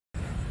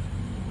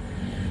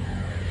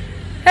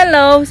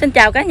Hello, xin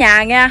chào cả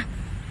nhà nha.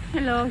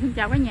 Hello, xin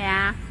chào cả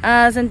nhà.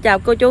 Xin chào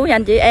cô chú và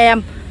anh chị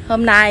em.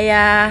 Hôm nay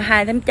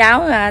hai thím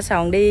cháu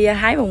Sòn đi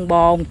hái bồng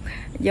bồn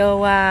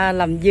vô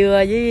làm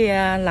dưa với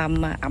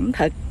làm ẩm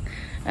thực.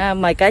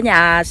 Mời cả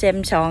nhà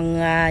xem Sòn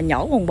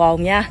nhổ bồng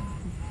bồn nha.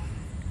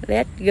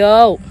 Let's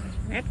go.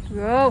 Let's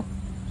go.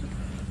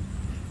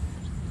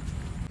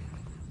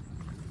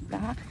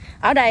 Đó.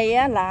 Ở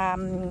đây là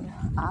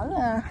ở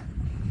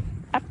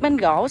ấp Bến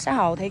Gỗ, xã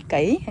Hồ Thị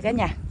Kỷ cả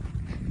nhà.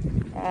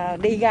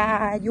 Đi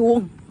ra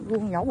vuông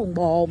nhổ bồng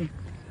bồn.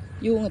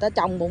 Vuông người ta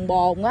trồng bồng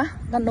bồn á,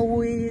 nó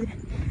nuôi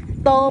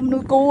tôm,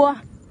 nuôi cua,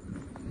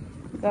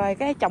 rồi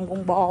cái trồng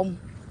bồng bồn.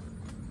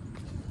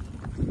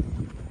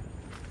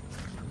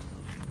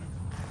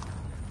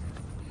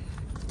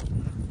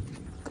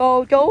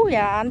 Cô chú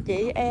và anh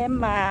chị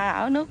em mà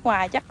ở nước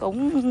ngoài chắc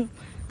cũng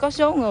có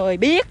số người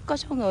biết, có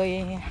số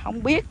người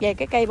không biết về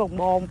cái cây bồng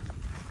bồn.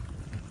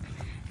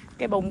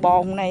 Cây bồng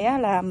bồn này á,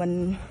 là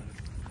mình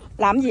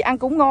làm gì ăn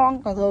cũng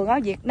ngon. Còn thường ở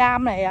Việt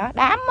Nam này á,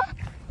 đám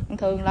á,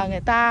 thường là người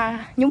ta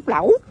nhúng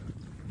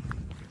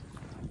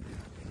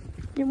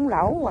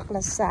lẩu hoặc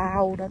là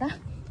xào rồi đó,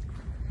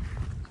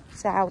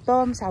 xào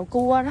tôm, xào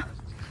cua đó,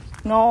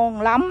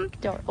 ngon lắm.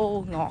 Trời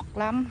ơi, ngọt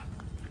lắm.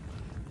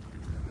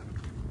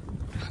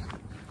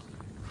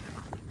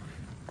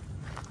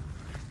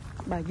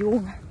 Bà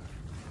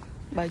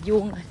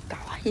vuông rồi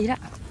cỏ gì đó.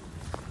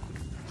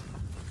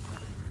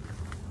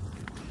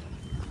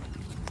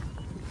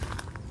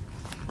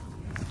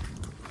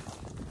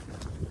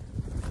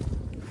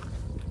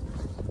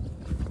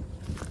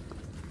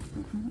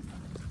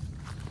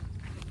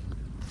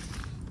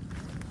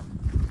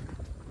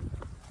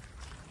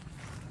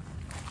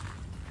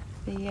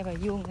 Đi bà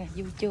vuông nè,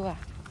 vui chưa?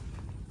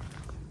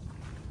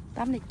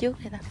 Tắm đi trước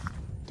đi ta.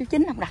 Chú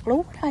Chính làm đặt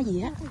lúa đó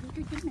gì á.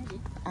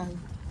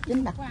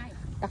 Chính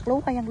đặt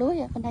lúa hay ăn lưới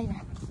ở bên đây nè.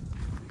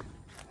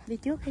 Đi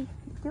trước đi,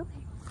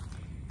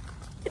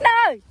 Chính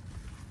ơi.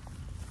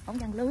 Không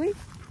ăn lưới.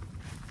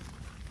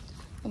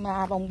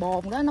 Mà bồng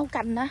bồn đó nấu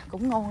canh đó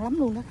cũng ngon lắm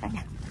luôn đó cả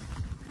nhà.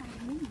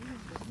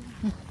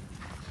 Nói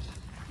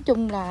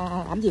chung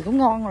là làm gì cũng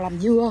ngon, làm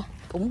dưa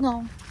cũng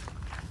ngon.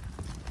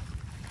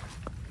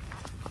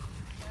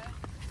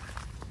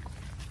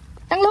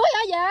 Ăn lưới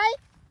hả vậy?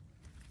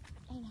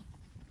 Đây nè.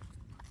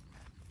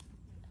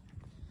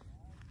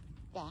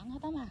 Cạn hết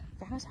đó mà,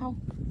 cạn ở sâu.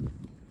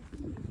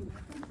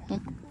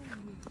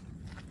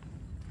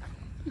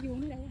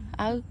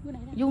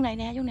 Vuông này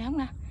nè, vuông này không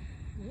nè.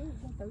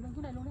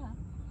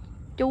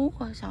 Chú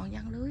Sòn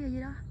văng lưới ở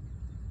dưới đó.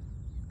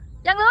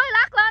 Văng lưới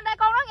lắc lên đây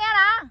con nói nghe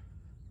nè.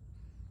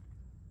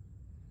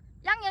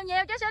 Văng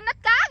nhiều cho xin ít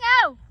cá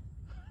nghe.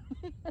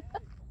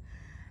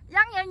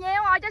 Văng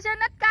nhiều rồi cho xin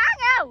ít cá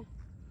nghe.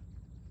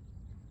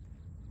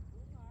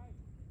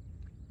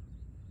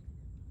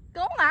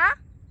 Cuốn hả?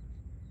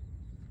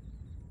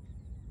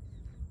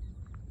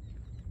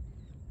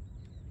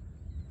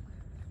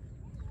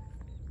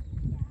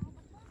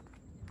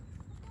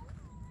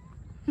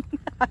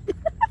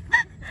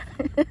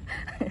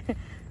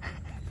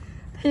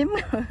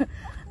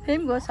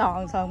 Thím của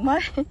Sòn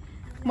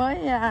mới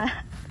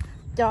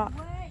cho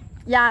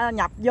gia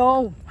nhập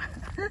vô.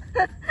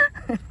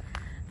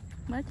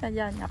 Mới cho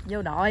gia nhập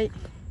vô đội.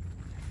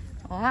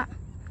 Đó.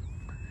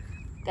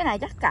 Cái này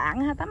chắc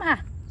cạn ha Tắm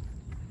ha.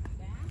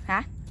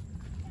 Hả?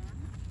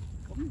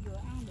 Cũng vừa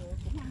ăn được,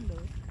 cũng ăn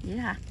được. Vậy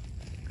hả?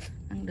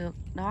 Ăn được.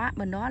 Đó,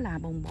 bên đó là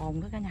bồng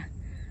bồn đó cả nhà.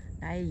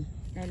 Đây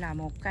là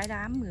một cái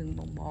đám rừng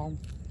bồng bồn.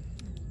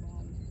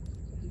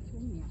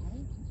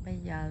 Bây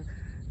giờ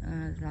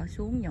lại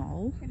xuống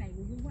nhổ. Cái này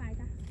vuông của ai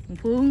ta?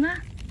 Phương á,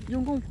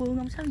 vuông của Phương,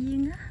 ông Sáu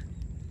Viên á.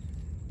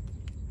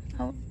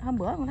 Hôm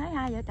bữa con thấy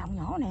hai vợ chồng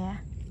nhổ nè.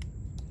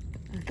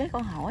 Cái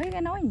con hỏi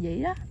cái nói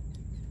gì đó.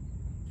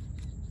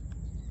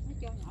 Nó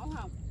cho nhổ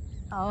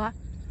không?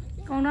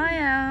 Con nói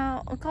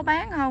có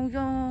bán không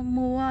cho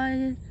mua,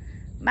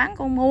 bán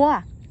con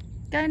mua.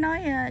 Cái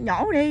nói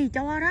nhổ đi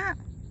cho đó.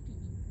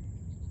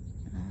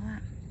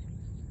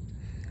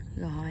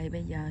 Rồi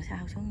bây giờ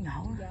sao xuống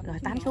nhổ. Rồi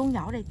Tám xuống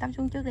nhổ đi, Tám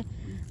xuống trước đi.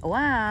 Ủa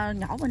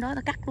nhổ bên đó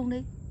ta cắt luôn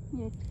đi.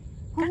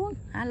 Cắt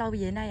hả? Lôi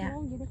về đây à?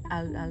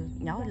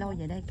 Nhổ lôi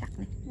về đây cắt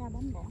đi.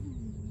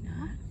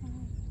 Đó.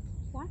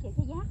 Quá trời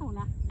cái giác rồi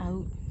nè.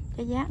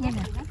 Cái giác này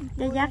nè.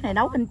 Cái giác này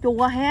nấu canh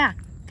chua ha,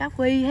 cá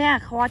phi ha,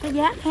 kho cái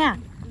giác ha.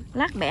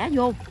 Lát bẻ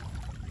vô.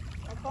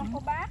 Con cô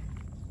bác,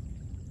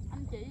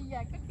 anh chị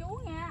và các chú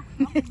nha.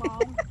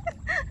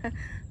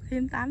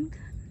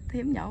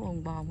 Thím nhổ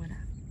bồng bồn rồi đó.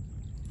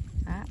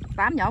 Đó.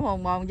 Tám nhổ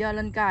bồng bồn dơ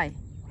lên coi.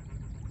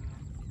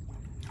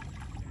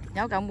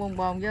 Nhổ cộng bồng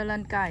bồn dơ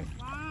lên coi.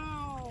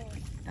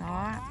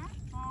 Đó.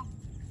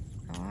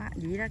 Đó,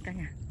 vậy đó cả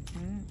nhà.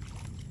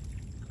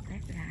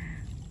 Tét ra.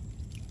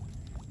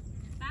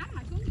 Tám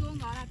mà xuống vuông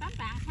rồi là Tám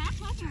tàn sát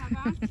hết nha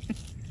bà con.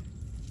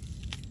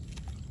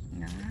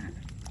 Đó.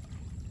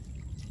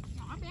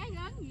 Nhỏ bé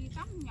lớn gì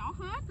Tám nhỏ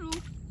hết luôn.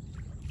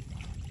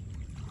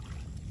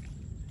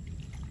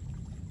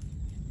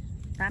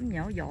 Tám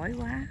nhổ giỏi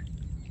quá.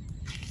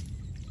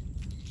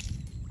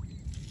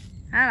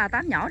 Hay là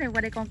Tám nhổ đem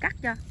qua đây con cắt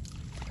cho.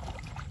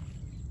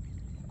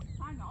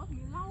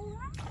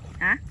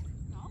 Hả?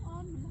 Nhỏ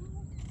ôm mình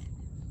đâu.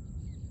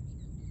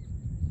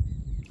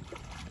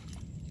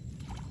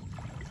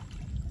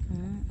 Ừ.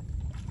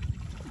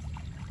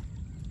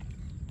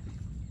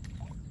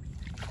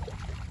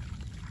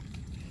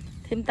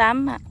 Thím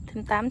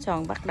Tám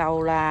Soàn bắt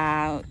đầu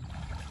là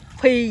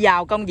phi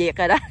vào công việc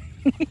rồi đó.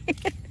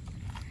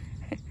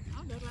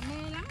 Nó được là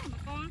mê lắm rồi mà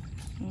con.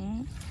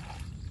 Ừ.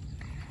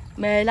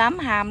 Mê lắm,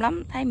 ham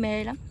lắm, thấy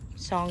mê lắm.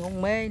 Soàn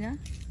còn mê nữa.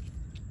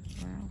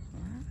 Wow.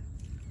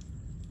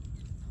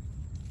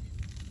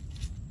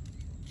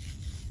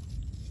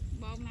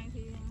 Bồn này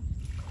thì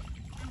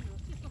ăn được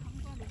chứ không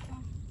có được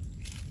con.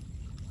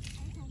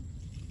 Thấy không?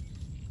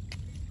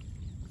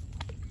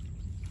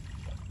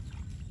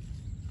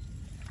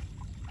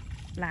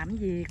 Làm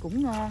gì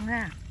cũng ngon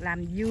ha.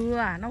 Làm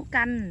dưa, nấu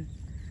canh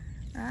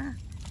đó.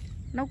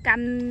 Nấu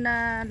canh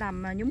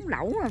làm nhúng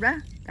lẩu rồi đó.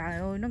 Trời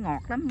ơi nó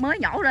ngọt lắm. Mới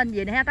nhổ lên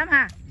gì nè ha Tám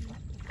ha.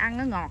 Ăn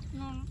nó ngọt.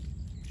 Ngon.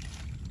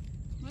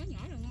 Mới nhỏ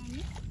là ngon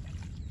nhất.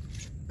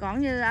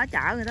 Còn như ở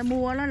chợ người ta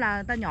mua nó là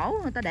người ta nhổ,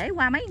 người ta để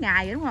qua mấy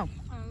ngày rồi đúng không?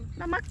 Ừ.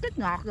 Nó mất chất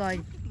ngọt rồi.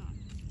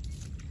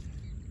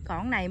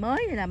 Còn này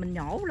mới thì là mình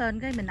nhổ lên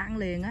cái mình ăn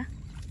liền á.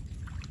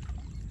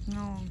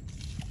 Ngon.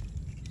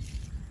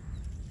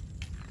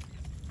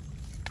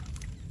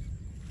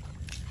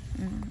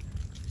 Ừ.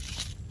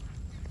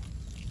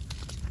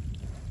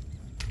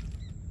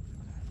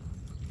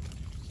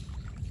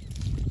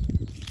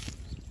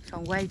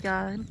 Soàn quay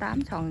cho thím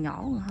Tám Soàn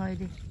nhổ một hơi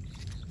đi.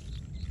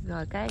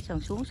 Rồi cái Soàn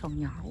xuống Soàn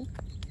nhổ.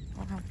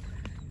 Có không?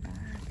 Đó,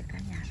 cho cả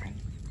nhà thấy.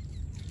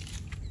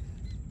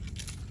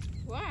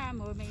 Quá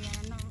mùi mì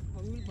nó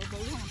bự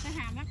không thấy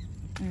ham lắm.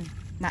 Ừ.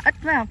 Mà ít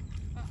phải không?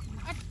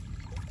 Mà ít.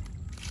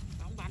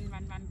 Còn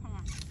bành không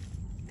à.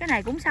 Cái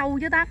này cũng sâu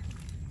chứ Tám.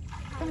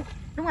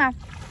 Đúng không?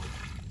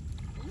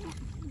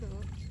 Cũng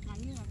được. Mà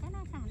như là cái nó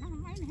sao nó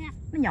không thấy nữa ha.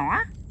 Nó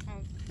nhỏ.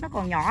 Ừ. Nó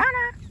còn nhỏ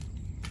đó.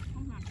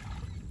 Không hả?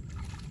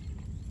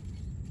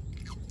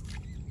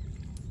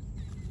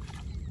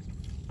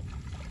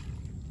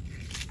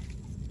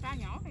 Ta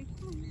nhỏ thì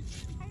không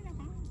thấy đâu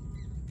hả?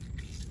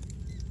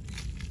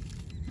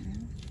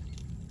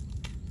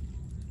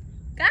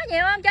 Cá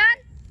nhiều không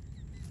trên?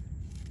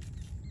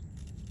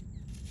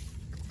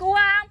 Cua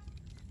không?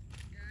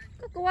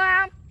 Có cua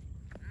không?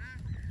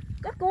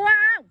 Có cua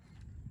không?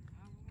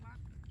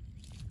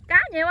 Cá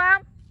nhiều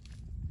không?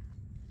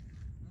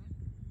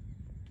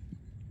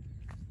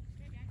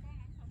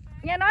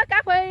 Nghe nói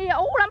cá phi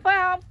ú lắm phải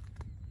không?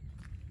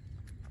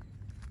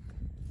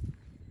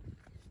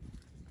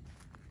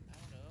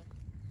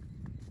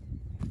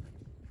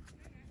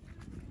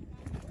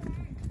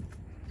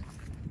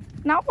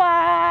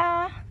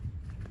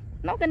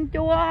 Nấu canh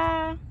chua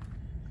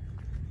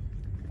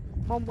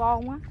bồn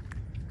bồn á.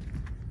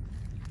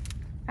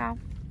 Đâu?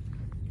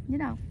 Dưới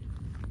đâu?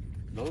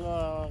 Đuổi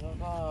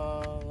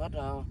có hết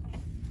không?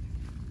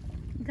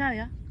 Sao vậy?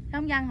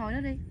 Sao không văng hồi nó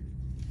đi?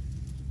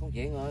 Không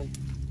chuyện rồi.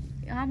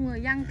 Không,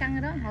 người văng căng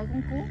rồi đó, hồi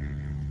con cuốn.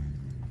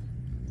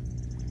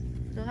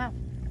 Được không?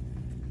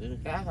 Được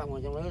cá không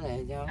rồi trong lưới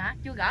này sao? Hả?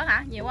 Chưa gỡ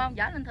hả? Nhiều không?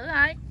 Gỡ lên thử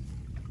thôi.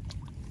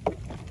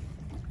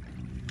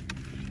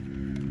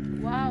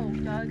 Wow,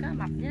 trời cá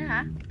mập vậy đó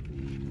hả?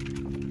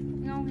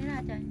 Ngon vậy đó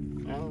hả trời?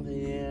 Ăn thì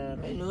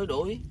lấy lưới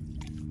đuổi.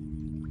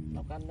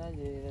 Nấu canh đó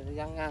thì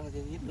văng ăn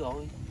thì giết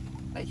rồi.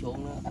 Lấy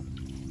xuồng nữa.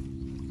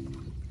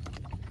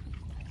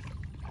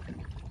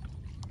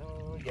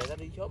 Giờ ta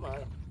đi sớm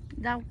rồi.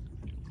 Đâu?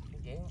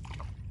 Không chuyện.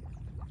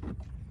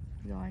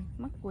 Rồi,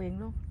 mất quyền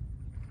luôn.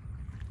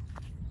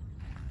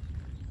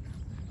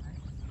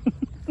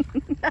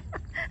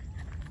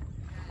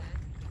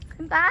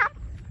 Thím Tám.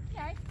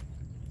 Vậy?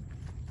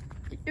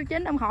 Chú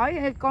Chính ông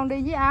hỏi con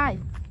đi với ai?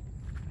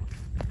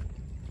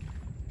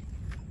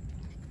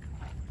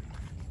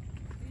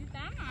 Đi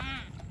 8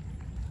 à.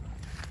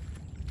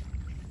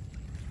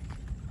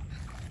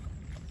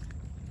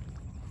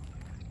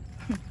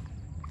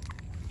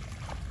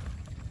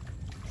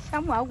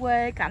 Sống ở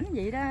quê cảnh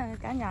vậy đó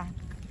cả nhà.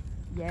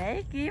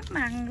 Dễ kiếm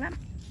ăn lắm.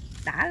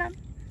 Đã lắm.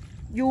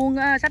 Vuông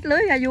xách lưới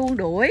ra vuông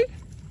đuổi.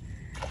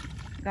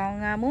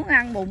 Còn muốn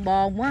ăn bồn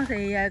bồn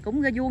thì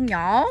cũng ra vuông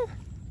nhổ.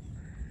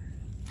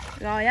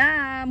 Rồi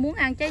muốn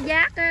ăn trái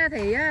giác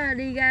thì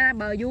đi ra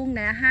bờ vuông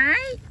nè hái.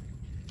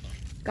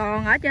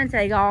 Còn ở trên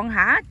Sài Gòn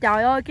hả?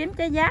 Trời ơi kiếm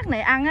trái giác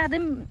này ăn á,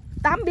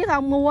 Tám biết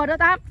không, mua đó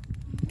Tám.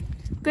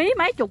 Ký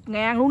mấy chục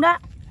ngàn luôn đó.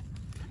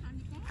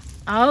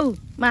 Ừ,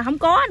 mà không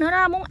có nữa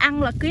đó, muốn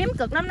ăn là kiếm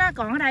cực lắm đó.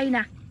 Còn ở đây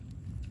nè.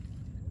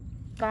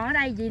 Còn ở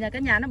đây gì nè, cả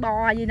nhà nó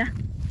bò gì nè.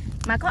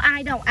 Mà có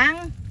ai đâu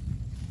ăn.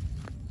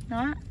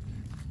 Đó.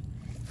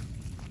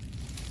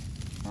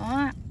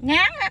 Đó,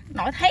 ngán á,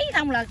 nội thấy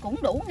không là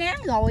cũng đủ ngán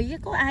rồi chứ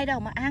có ai đâu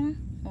mà ăn.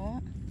 Đó.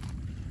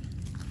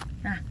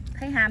 Nè,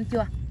 thấy ham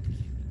chưa?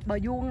 Bờ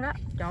vuông đó.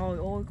 Trời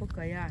ơi, có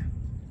kìa.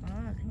 Đó,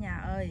 cả nhà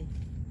ơi.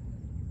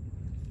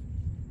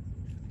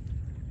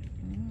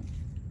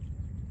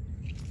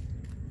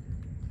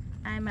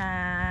 Ai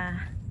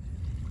mà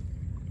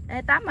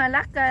Ê, Tám mà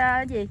lắc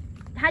gì?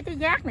 Hái trái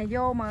giác này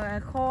vô mà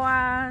kho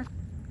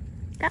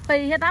cá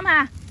phi hết Tám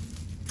ha.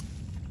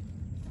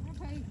 Cá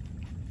phi.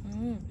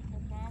 Ừ.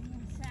 Bồn bồn.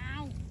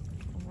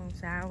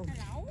 sao.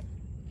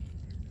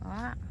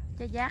 Đó,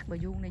 trái giác bà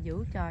vuông này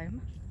dữ trời lắm.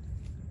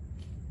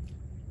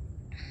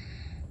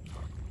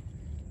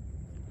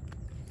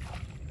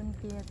 Bên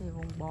kia thì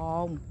vùng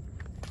bồn.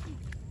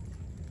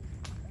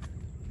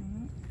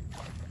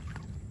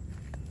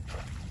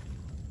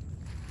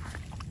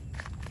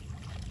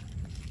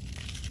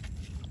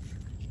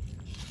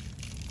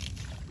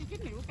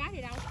 Đuổi cá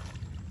đi đâu?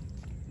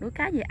 Đuổi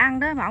cá gì ăn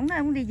đó mà ổng nói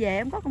ổng đi về,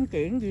 ổng có công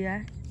chuyện gì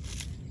à.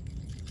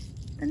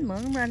 Tính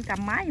mượn lên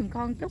cầm máy giùm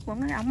con chút, ổng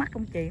nói ổng mắc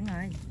công chuyện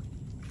rồi.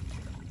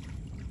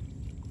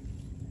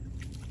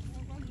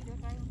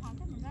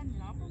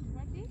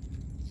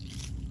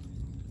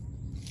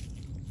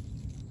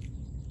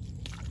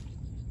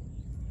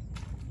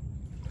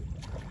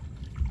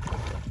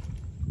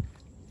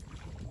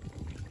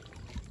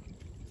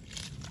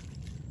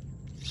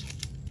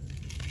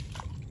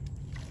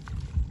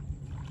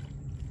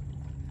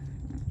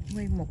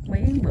 Nguyên một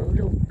miếng bự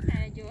luôn.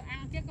 Vừa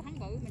ăn chứ có không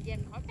bự mình về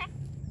mình khỏi cắt.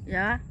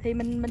 Dạ thì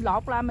mình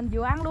lột là mình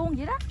vừa ăn luôn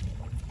vậy đó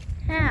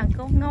ha,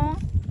 con ngon.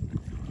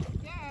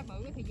 Chứ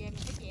bự thì về mình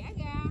phải chẻ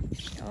ra.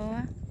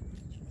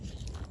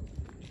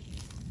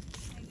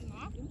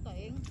 Ngõ cũng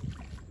tiện.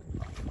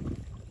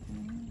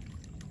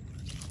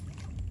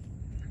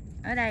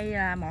 Ở đây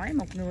là mỗi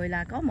một người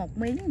là có một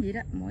miếng vậy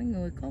đó, mỗi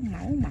người có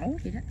mẫu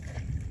vậy đó.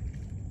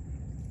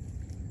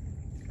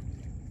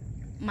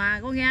 Mà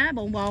con nghe nó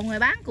bồn bồn rồi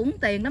bán cũng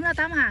tiền lắm đó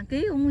Tám ha,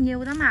 ký cũng bao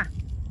nhiêu Tám ha?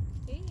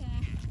 Ký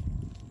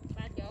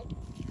 30.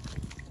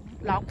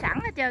 Lột sẵn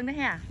hết trơn đó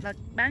ha, là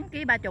bán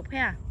ký 30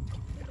 ha.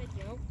 Ký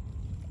 30.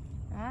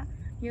 Đó,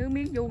 như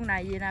miếng vuông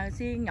này gì là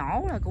xiên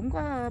nhổ là cũng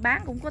có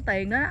bán, cũng có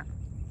tiền đó.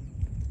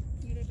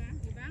 Như đây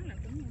bán là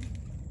cũng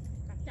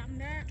 100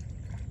 đó.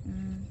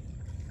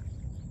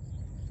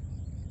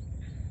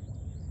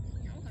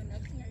 Nhổ hồi nữa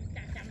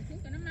chầm xuống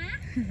cho nó mát.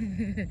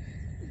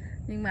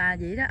 Nhưng mà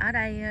vậy đó, ở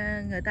đây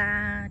người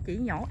ta chỉ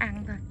nhổ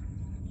ăn thôi.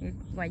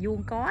 Ngoài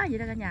vuông có vậy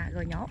đó cả nhà,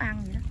 rồi nhổ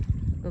ăn vậy đó.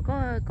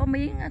 Rồi có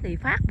miếng thì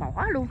phát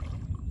bỏ luôn.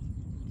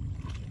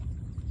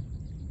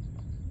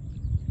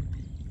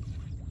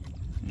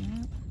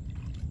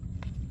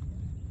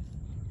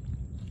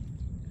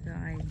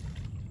 Rồi.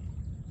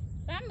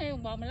 80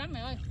 bò mình lắm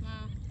mày ơi,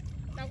 mà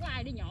đâu có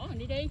ai đi nhổ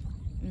mình đi.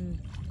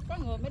 Có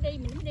người mới đi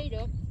mình mới đi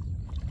được.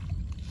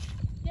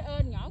 Chứ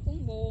ơn nhỏ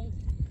cũng buồn.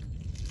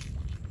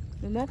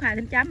 11 2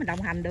 đến chấm mình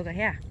đồng hành được rồi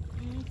ha.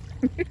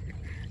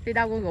 Đi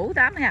đâu con rủ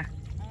Tám ha.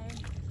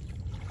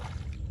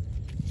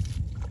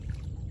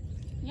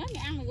 Nhớ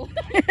mày ăn mà rủ.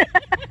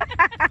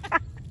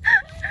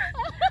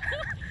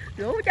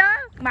 Rủ chứ,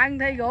 mần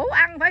thì rủ,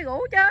 ăn phải rủ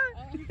chứ.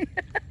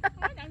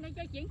 Nói đằng này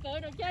chơi chuyện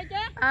cười rồi chơi chứ.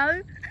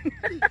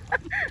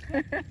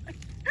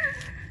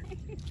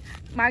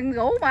 Mần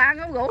rủ mà ăn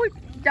không rủ,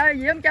 chơi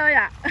gì không chơi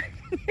à.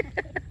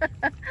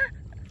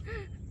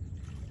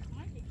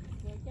 Nói chuyện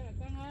cười cho là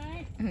con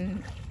ơi.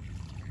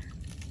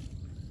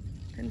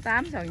 Tháng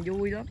 8 còn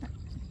vui lắm.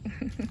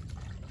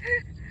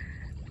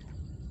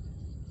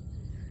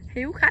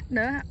 Hiếu khách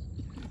nữa.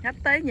 Khách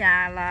tới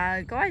nhà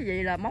là có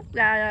gì là móc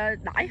ra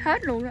đãi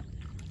hết luôn á.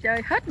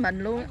 Chơi hết mình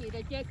luôn á. Có gì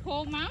là chơi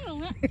khôn máu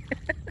luôn á.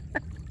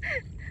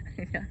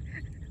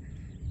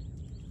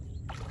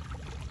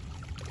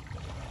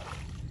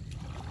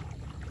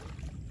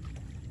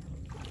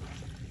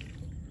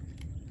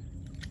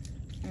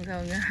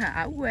 Thường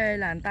ở quê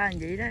là người ta làm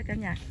vậy đó cả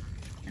nhà.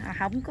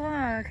 Không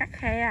có khắt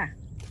khe.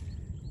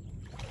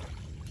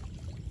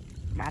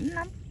 Bảnh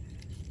lắm.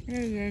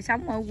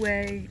 Sống ở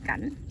quê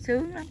cảnh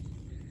sướng lắm.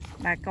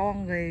 Bà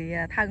con người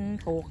thân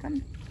thuộc lắm.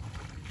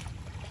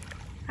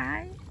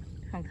 Thái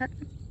còn thích.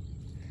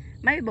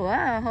 Mấy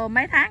bữa hôm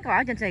mấy tháng còn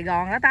ở trên Sài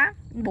Gòn đó Tám,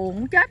 buồn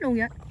muốn chết luôn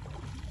vậy.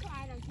 Có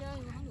ai đâu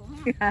chơi mà không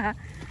buồn ha.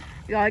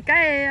 Rồi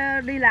cái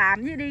đi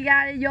làm với đi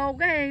ra đi vô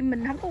cái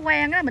mình không có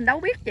quen á, mình đâu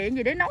biết chuyện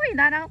gì để nói người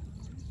ta đâu.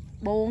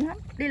 Buồn lắm.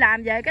 Đi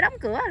làm về cái đóng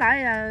cửa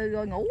lại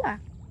rồi ngủ à.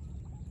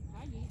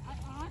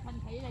 Thành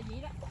thị là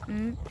vậy đó.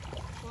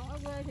 Còn ở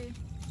quê thì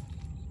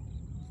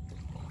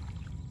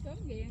sớm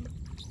ghiền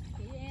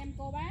chị em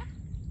cô bác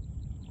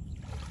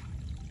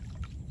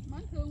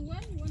mến thương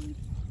quên.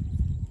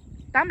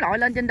 Tám lội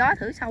lên trên đó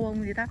thử sâu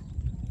không gì ta?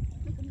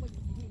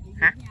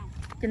 Hả?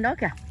 Trên đó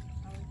kìa.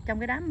 Trong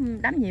cái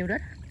đám nhiều đó.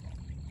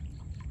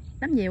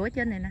 Đám nhiều ở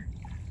trên này nè.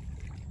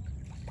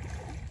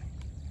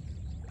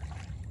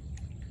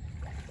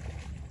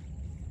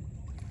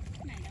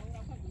 Cái này đâu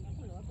có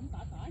lửa cũng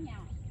cỡ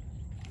nhau.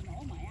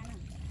 Nổ mẹ ăn.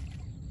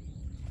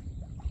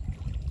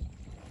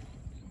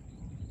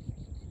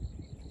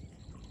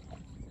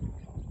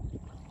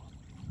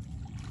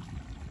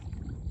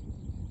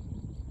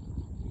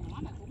 Nhỏ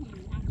mà cũng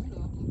mình ăn cũng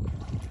được.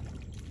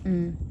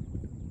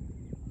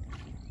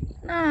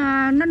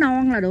 Nó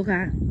non là được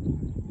à.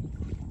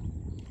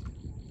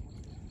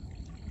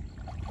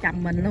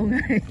 Chầm mình luôn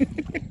rồi.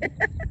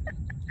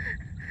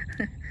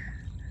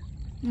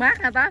 Mát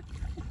hả Tám?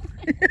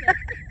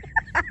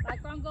 Bà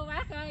con cô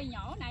bác ơi,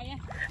 nhỏ này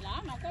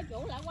lỡ mà có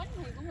chủ lỡ quánh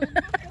thì cũng lên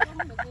mắc, chứ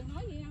không được quyền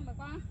nói gì ăn bà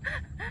con.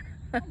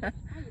 Nói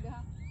gì được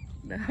không?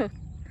 Được.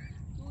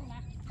 Vui mà.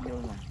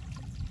 Vui mà.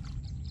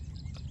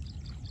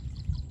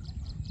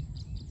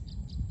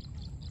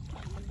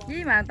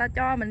 Chứ mà người ta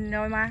cho mình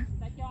rồi mà. Người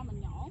ta cho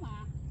mình nhổ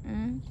mà. Ừ.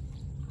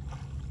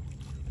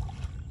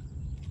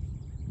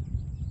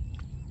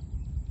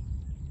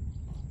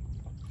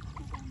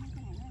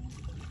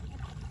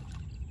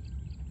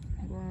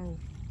 Wow.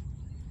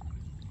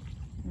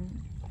 Ừ.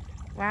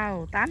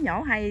 Wow, 8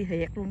 nhổ hay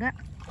thiệt luôn đó.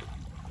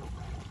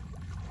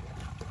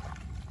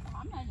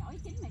 Hổm nay nhổ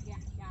chín này kìa.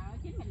 Trời ơi,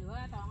 chín mày lựa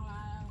toàn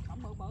là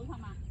cọng bự bự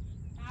không à.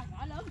 Tao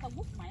nhỏ lớn tao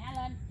quất mẹ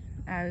lên.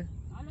 Ừ.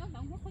 Nhỏ lớn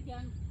tao quất hết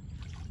trơn.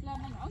 Lên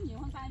nó nhổ nhiều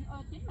hơn tao.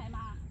 Ơ chín mày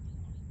mà.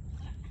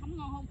 Không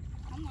ngon không?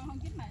 Không ngon hơn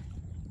chín mày.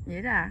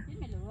 Vậy đó à? Chín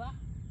mày lựa.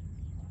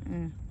 Ừ.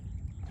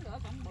 Lựa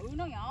cọng bự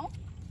nó nhổ.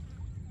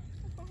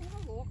 Không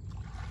có ruột.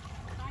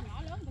 Tao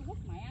nhỏ lớn tao quất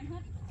mẹ anh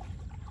hết.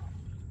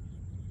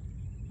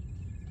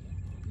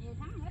 Nhiều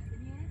thắng hết tự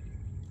nhiên đấy.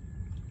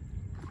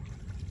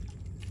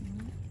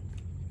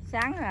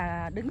 Sáng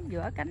là đứng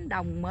giữa cánh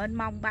đồng mênh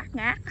mông bát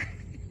ngát.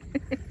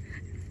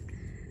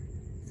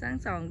 Sáng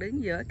Sòn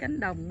đứng giữa cánh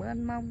đồng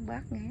mênh mông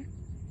bát ngát.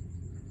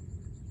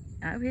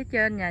 Ở phía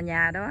trên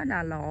nhà đó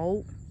là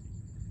lộ.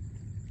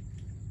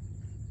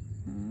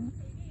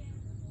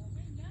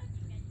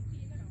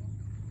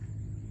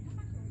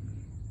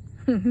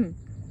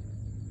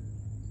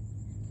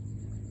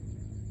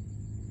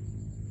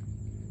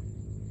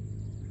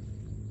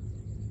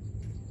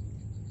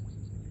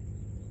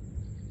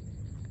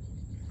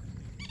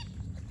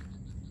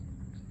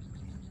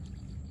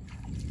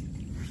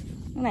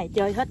 Cái này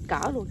chơi hết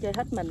cỡ luôn, chơi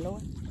hết mình luôn.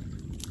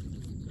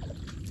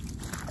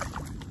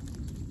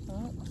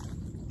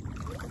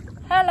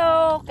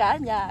 Hello cả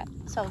nhà,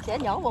 Sòn sẽ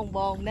nhổ bồn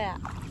bồn nè.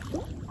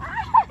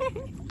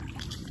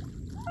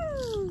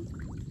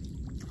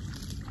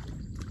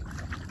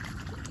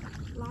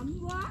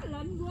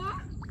 Lạnh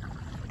quá.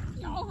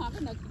 Nhổ hả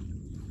cái nực.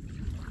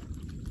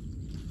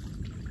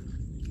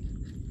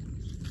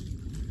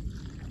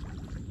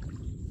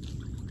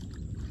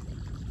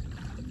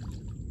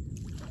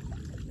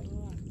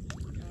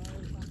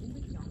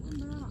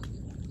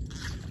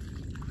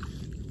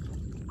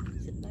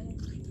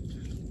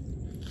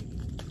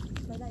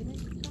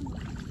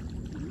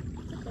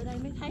 Tới đây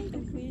mới thấy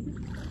trong phim.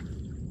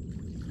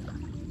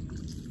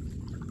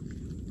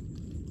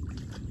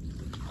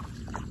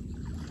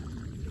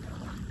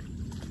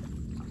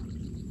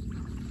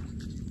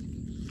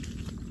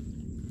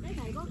 Cái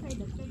này có cây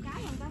đực cây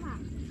cái không Tám à?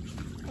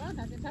 Có,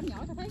 Tám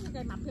nhỏ tao thấy cái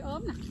cây mập cái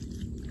ốm nè.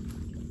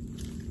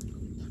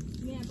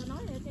 Nghe tao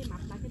nói cây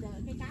mập là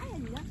cây cái hay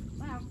gì đó,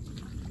 phải không?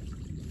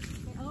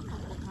 Cây ốm là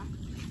đực hả?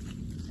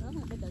 Ốm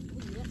là cây đực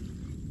cái gì đó.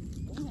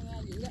 Cũng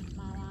hay gì đó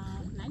mà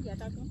nãy giờ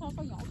tao cũng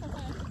có nhỏ cái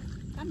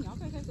Tám nhỏ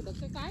cái đực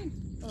cái cái.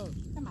 Ừ,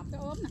 cái mập cái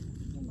ốm nè.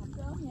 Cái mập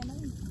cái ốm nghe nó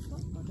có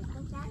đực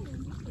có cái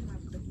luôn, cái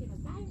mập đực cái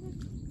cái.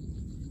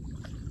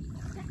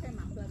 Chắc cây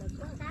mập là đực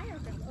có cái,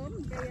 còn ốm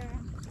cây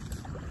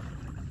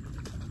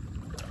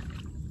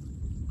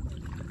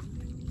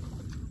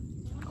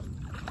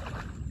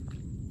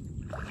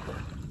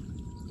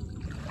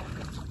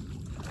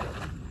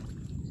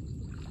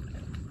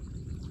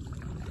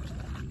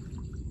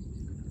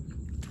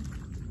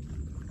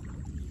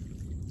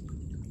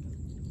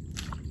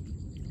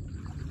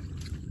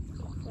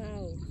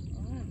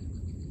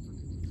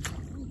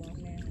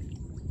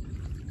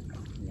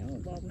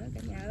bồn nữa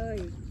cả nhà ơi.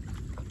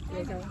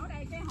 Về rồi. Ở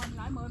đây cái hồng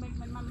loại 10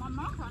 mình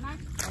mót rồi đây.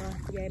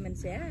 Về mình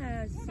sẽ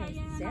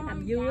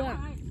làm dưa.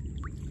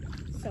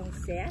 Sòn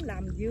sẽ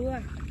làm dưa.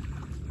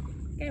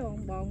 Cái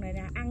bồn bồn này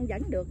nè ăn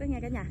vẫn được đó nha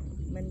cả nhà.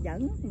 Mình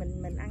vẫn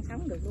mình ăn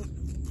sống được luôn.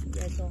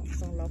 Giờ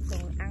Sòn lột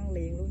Sòn ăn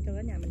liền luôn cho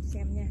cả nhà mình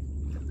xem nha.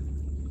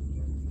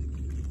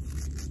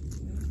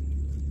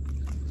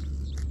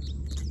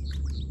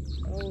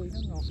 Ôi nó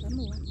ngọt lắm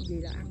luôn á, gì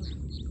là ăn nè.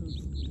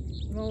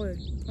 Rồi,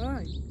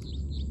 thôi.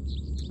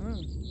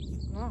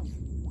 Ngon.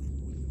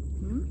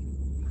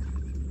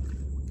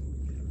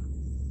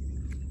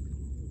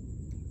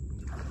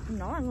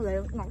 Nhỏ ăn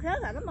liền, ngọt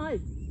hết à Cám ơi.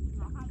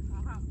 Ngọt không?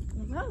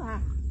 Ngọt hết à.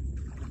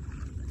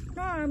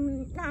 Nó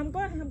không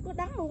có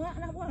đắng luôn á,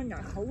 nó không có nhỏ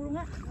thụ luôn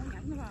á. Nó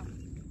nhẫn đúng không?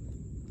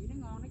 Vậy nó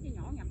ngon, nó chứ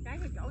nhỏ nhầm cái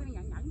chỗ nó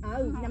nhẫn.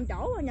 Nhầm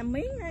chỗ nhầm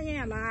miếng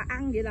nha, mà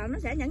ăn vậy là nó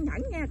sẽ nhẫn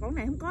nha, còn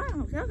này không có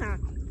ngọt hết à.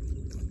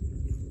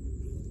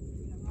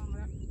 Ngon rồi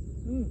đó.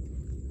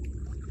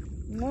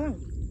 Ngon.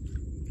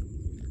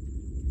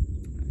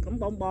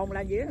 Cũng bồn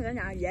là gì đó cả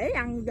nhà, dễ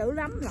ăn dữ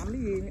lắm, làm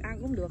cái gì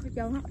ăn cũng được hết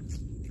trơn á,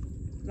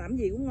 làm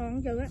gì cũng ngon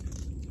hết trơn á.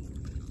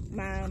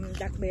 Mà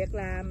đặc biệt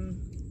là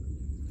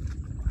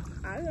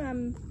ở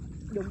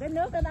dùng cái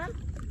nước đó Tám,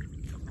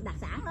 đặc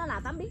sản đó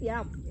là Tám biết gì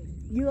không?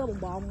 Dưa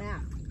bồn nè.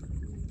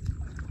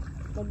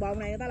 Bồn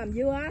này người ta làm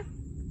dưa á,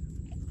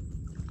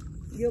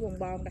 dưa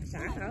bồn đặc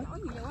sản hả? Nhỏ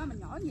nhiều quá, mình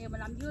nhỏ nhiều mình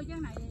làm dưa chứ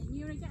này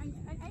nhiêu đây chứ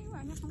ấy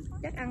quá nó không có.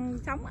 Chắc ăn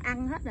sống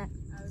ăn hết nè.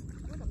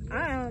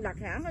 Ở đặc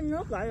sản cái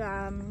nước gọi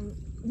là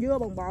dưa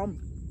bồn.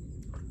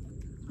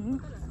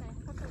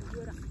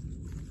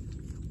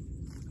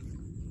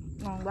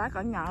 Ngon quá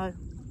cả nhà ơi,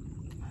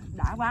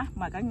 đã quá,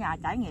 mời cả nhà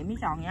trải nghiệm với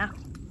Sòn nha.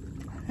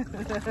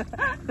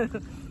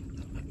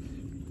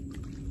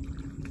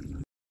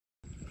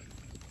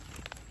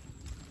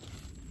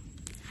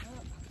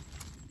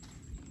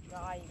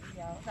 Rồi bây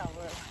giờ bắt đầu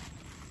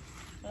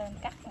Lên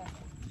cắt nè.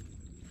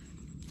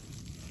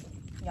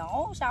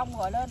 Nhổ xong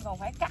rồi lên còn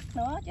phải cắt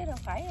nữa chứ đâu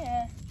phải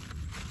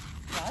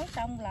nhổ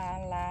xong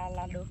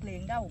là được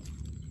liền đâu.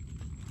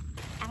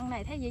 Ăn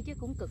này thấy gì chứ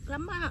cũng cực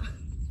lắm á.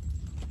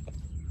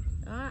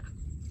 Đó.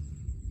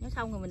 Nhổ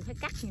xong rồi mình phải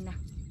cắt gì nè.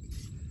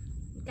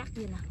 Cắt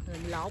gì nè, rồi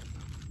lột.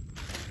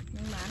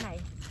 Nhưng mà cái này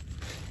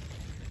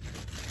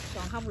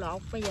còn không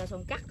lột, bây giờ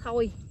còn cắt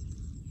thôi.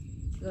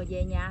 Rồi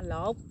về nhà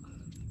lột.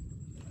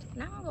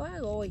 Nắng quá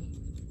rồi.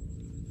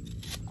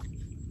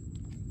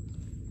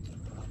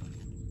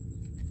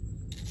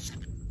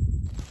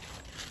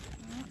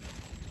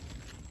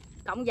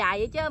 Cộng dài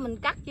vậy chứ mình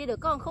cắt chỉ được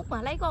có con khúc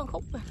mà, lấy có con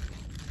khúc mà.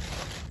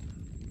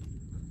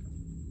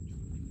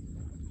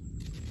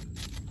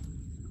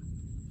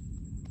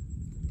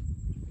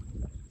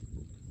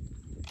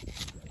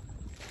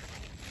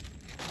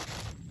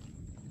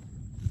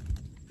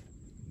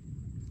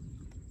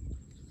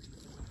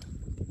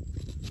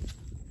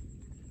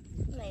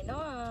 Cái này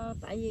nó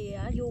tại vì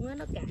ở vuông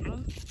nó cạn, nó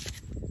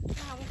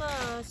không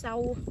có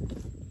sâu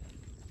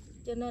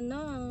cho nên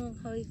nó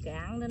hơi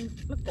cạn nên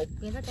nó cục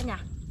vậy đó cả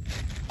nhà.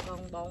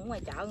 Còn bồn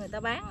ngoài chợ người ta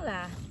bán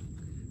là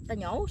ta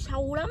nhổ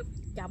sâu lắm,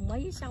 trồng ở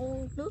dưới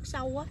sâu, nước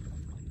sâu á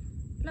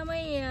nó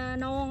mới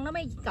non, nó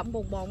mới cộng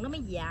bồn bồn, nó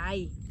mới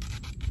dài.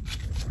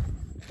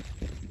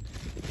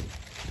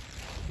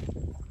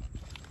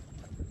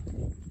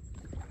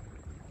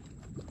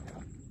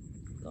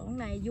 Còn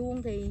này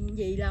vuông thì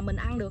gì là mình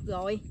ăn được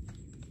rồi.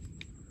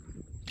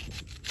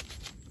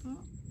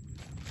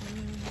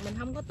 Mình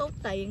không có tốn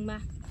tiền mà,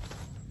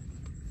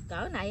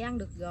 cỡ này ăn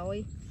được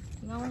rồi,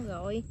 ngon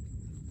rồi.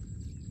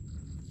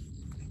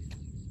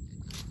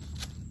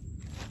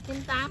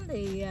 98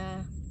 thì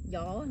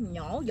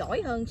nhổ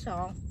giỏi hơn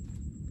sòn.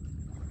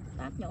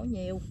 8 nhổ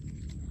nhiều.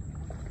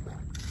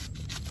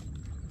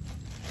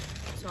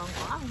 Sòn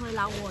bỏ hơi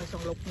lâu rồi,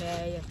 sòn lục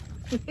nghề rồi.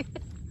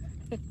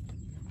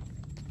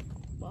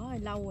 Bỏ hơi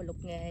lâu rồi, lục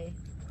nghề.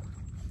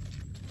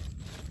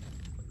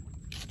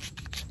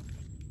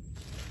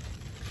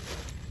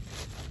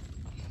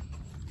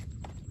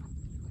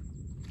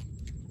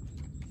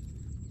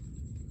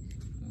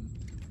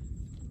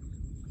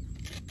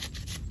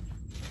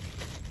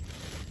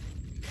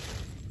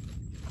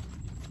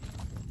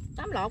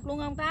 Tám lột luôn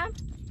không Tám?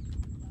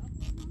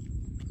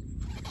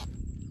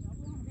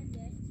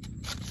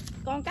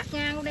 Con cắt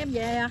ngang con đem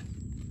về à?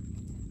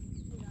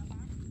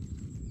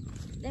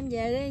 Đem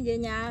về đi, về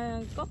nhà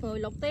có người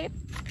lột tiếp.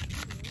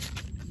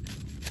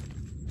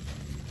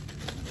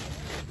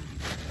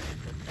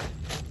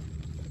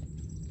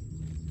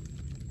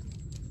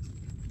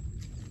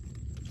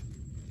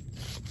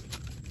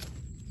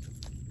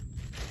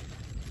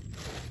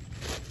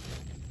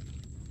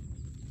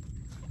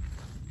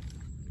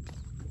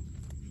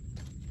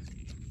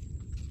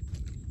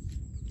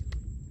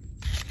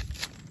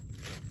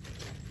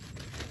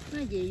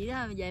 Cái gì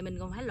đó về mình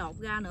còn phải lột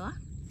ra nữa.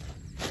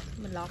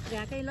 Mình lột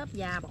ra cái lớp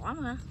già bỏ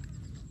mà.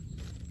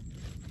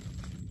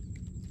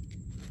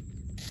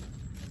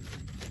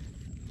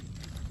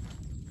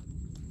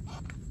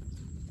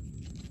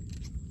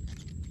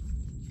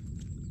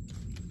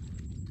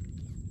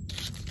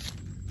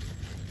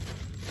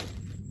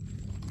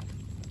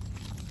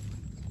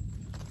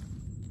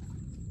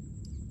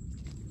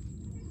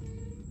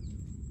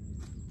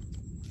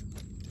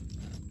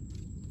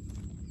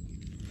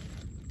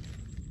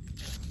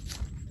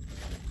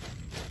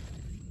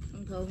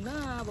 Thường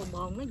nó bồn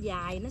bồn nó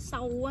dài nó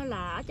sâu á,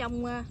 là ở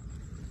trong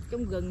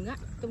rừng á,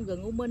 trong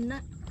rừng U Minh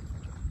á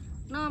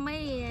nó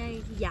mới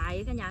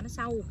dài, cả nhà nó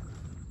sâu.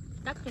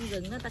 Đất trong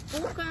rừng nó ta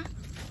cuốc á,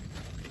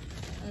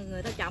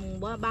 người ta trồng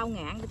bao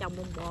ngạn, ta trồng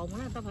bồn bồn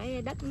nó, ta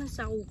phải đất nó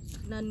sâu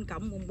nên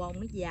cộng bồn bồn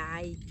nó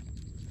dài,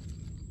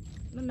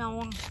 nó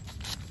non.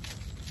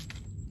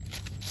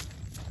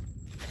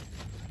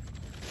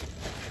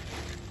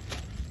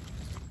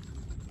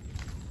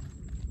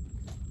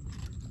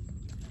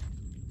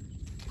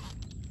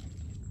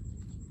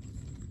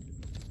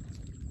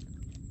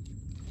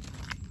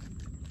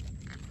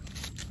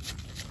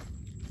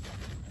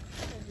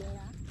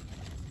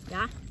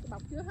 Dạ. Cái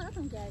bọc chứa hết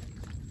không trời?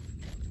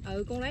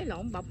 Ừ, con lấy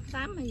lộn bọc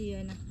 8 hay gì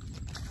rồi nè.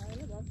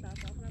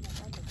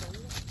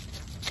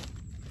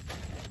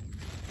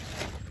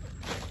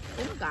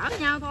 Cũng cỡ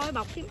nhau thôi,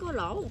 bọc kiếm có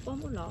lỗ, một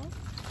con có lỗ.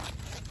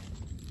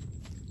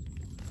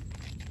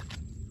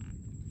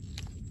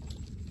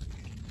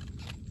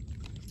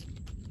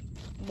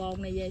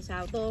 Bồn này về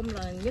xào tôm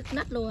là nhức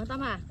nách luôn hả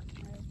Tấm à?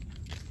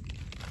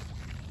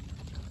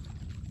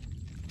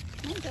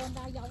 Mấy cho người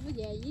ta dâu nó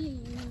về với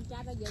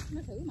cha ta về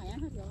nó thử mẹ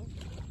hết rồi.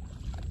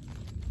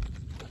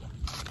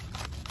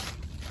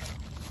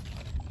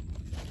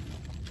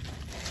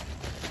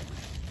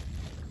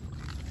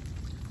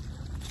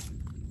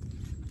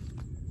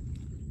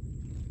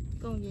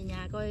 Con về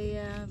nhà coi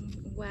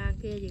qua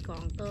kia gì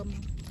còn tôm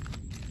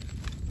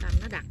làm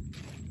nó đặt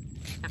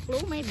lú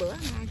mấy bữa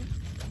nay đó.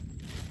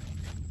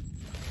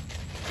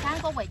 Sáng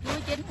có quầy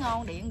chuối chín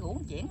ngon, điện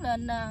rủ chuyển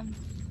lên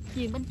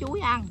chiên bánh chuối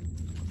ăn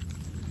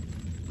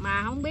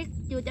mà không biết,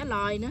 chưa trả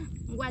lời nữa.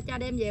 Hôm qua cha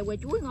đem về quầy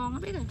chuối ngon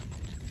lắm biết rồi.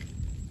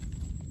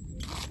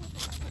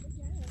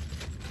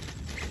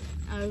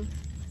 Ừ.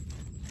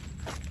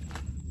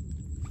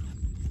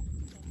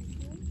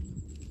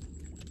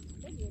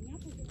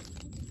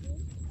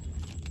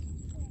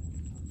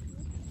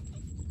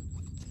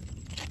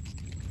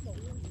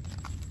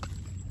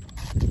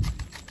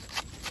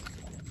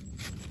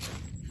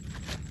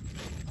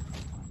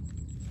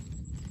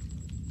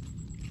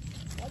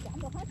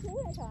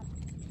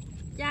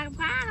 Cha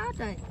phá hết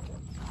rồi.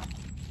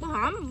 Bữa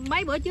hổm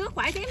mấy bữa trước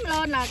phải thím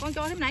lên là con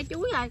cho thím nãy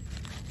chuối rồi.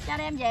 Cha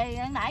đem về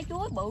nãy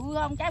chuối bự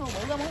không, trái bự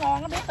bự không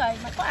ngon nó biết rồi,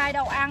 mà có ai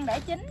đâu ăn để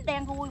chín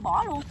đen thui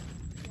bỏ luôn.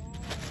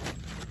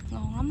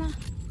 Ngon lắm đó.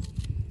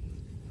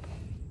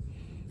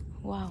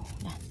 Wow,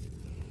 nè.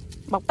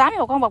 Bọc 8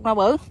 một con bọc nào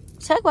bự,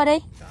 xới qua đi.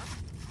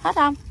 Hết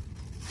không?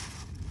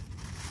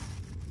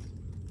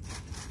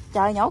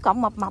 Trời, nhổ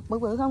cộng mập mập bự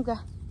bự không kìa.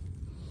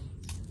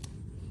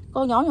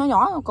 Cô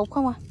nhỏ cục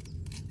không à.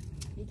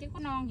 Vậy chứ có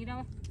non gì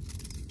đâu.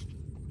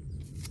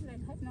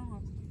 Lên hết non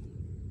rồi.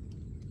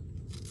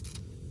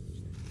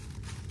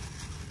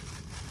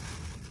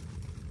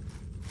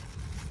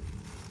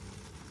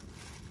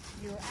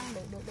 Vừa ăn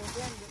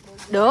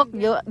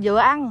được vừa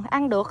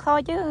ăn được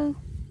thôi chứ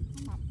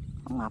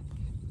không mập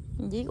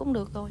gì cũng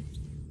được rồi.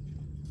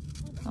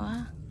 Đó.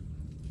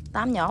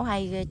 8 nhỏ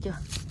hay ghê chưa,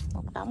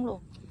 một đống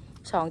luôn.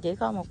 Sòn chỉ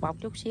có một bọc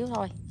chút xíu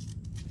thôi,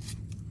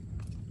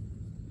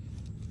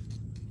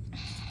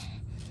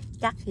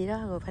 cắt gì đó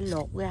rồi phải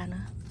lột ra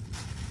nữa.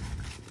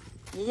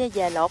 Vậy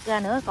về lột ra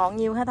nữa còn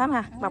nhiêu hả Thắm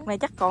ha? Bọc này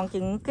chắc còn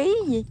chừng ký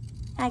gì,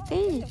 2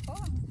 ký gì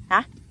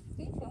hả?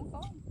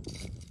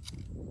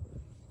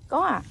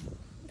 Có à?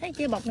 Thấy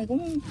kia bọc này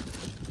cũng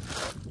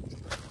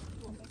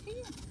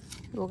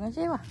ruột một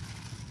xíu à.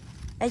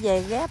 Để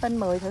về ghé bên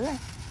 10 thử coi.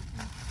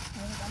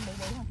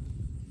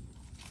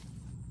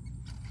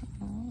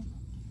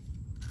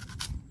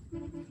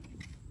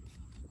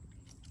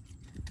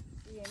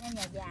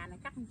 Nhà già này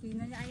cắt chi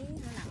nó ấy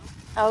nó nặng.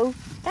 Ừ,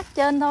 cắt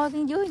trên thôi,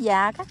 cái dưới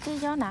già cắt kia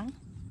cho nặng.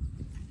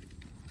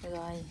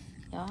 Rồi,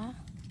 đó.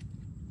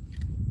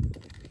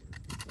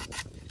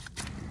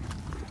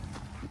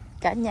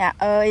 Cả nhà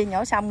ơi,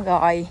 nhổ xong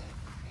rồi.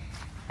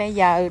 Bây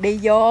giờ đi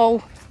vô.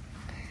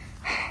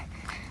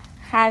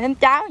 2 thím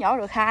cháu nhổ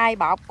được 2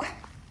 bọc.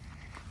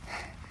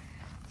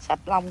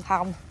 Xách lòng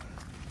thòng.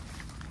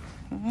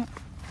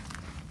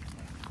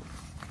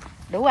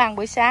 Đủ ăn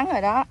buổi sáng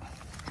rồi đó.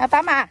 Hả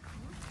Tám à?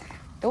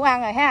 Đủ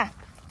ăn rồi ha.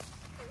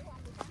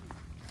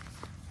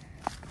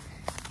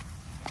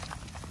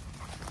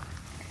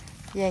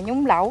 Về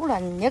nhúng lẩu là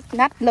nhức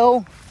nách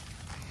luôn.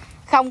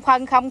 Không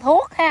phân không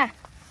thuốc ha.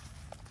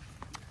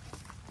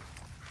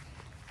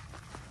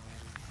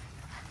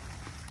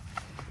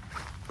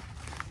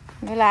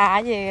 Như là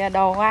cái gì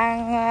đồ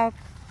ăn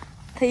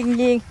thiên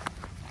nhiên.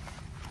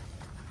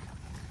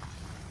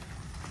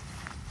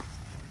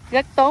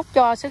 Rất tốt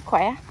cho sức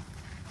khỏe.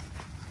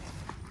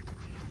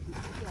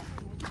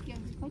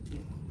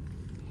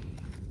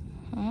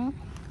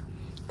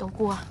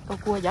 Câu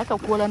cua dở câu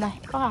cua lên đây,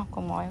 có không?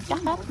 Còn mọi chắc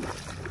hết.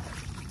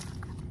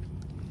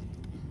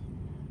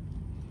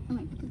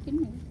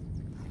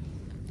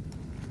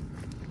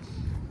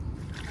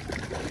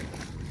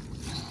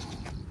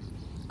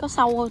 Có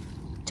sâu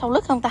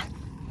lứt không ta?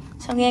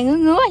 Sao nghe ngứa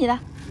ngứa vậy ta?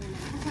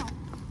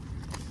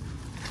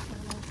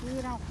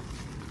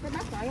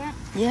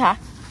 Vậy hả?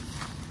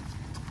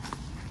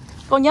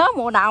 Con nhớ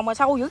mùa nào mà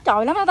sâu dữ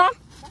trời lắm đó Tám.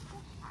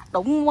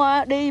 Đụng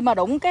đi mà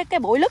đụng cái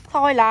bụi lứt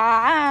thôi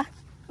là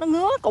nó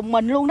ngứa cùng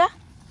mình luôn đó.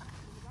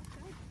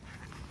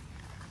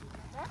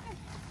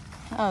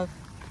 Ừ.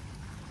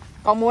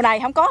 Còn mùa này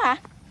không có hả?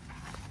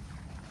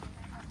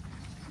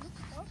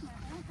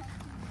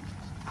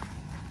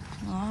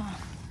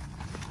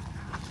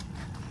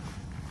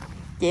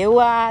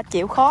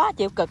 Chịu khó,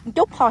 chịu cực một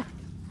chút thôi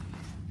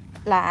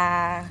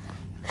là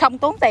không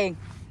tốn tiền.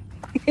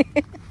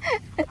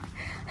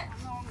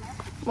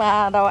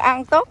 Mà đồ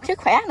ăn tốt sức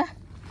khỏe nữa.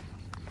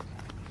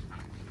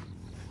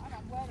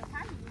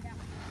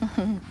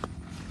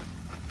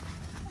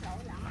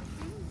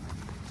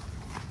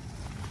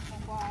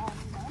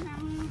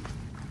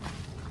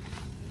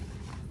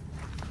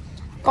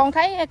 Con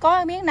thấy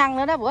có miếng năng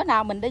nữa đó, bữa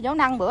nào mình đi dỗ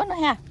năng bữa nữa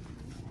ha.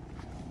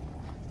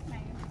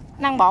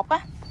 Năng bột á.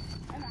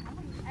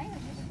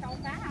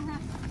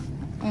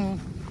 Ừ.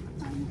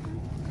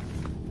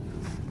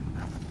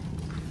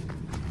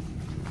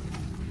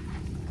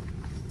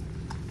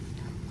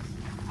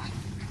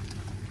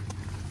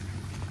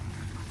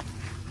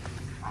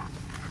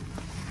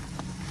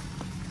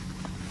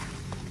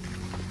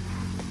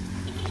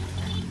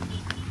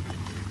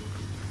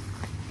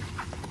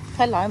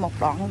 Phải loại một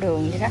đoạn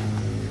đường vậy đó.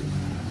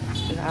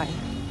 Rồi.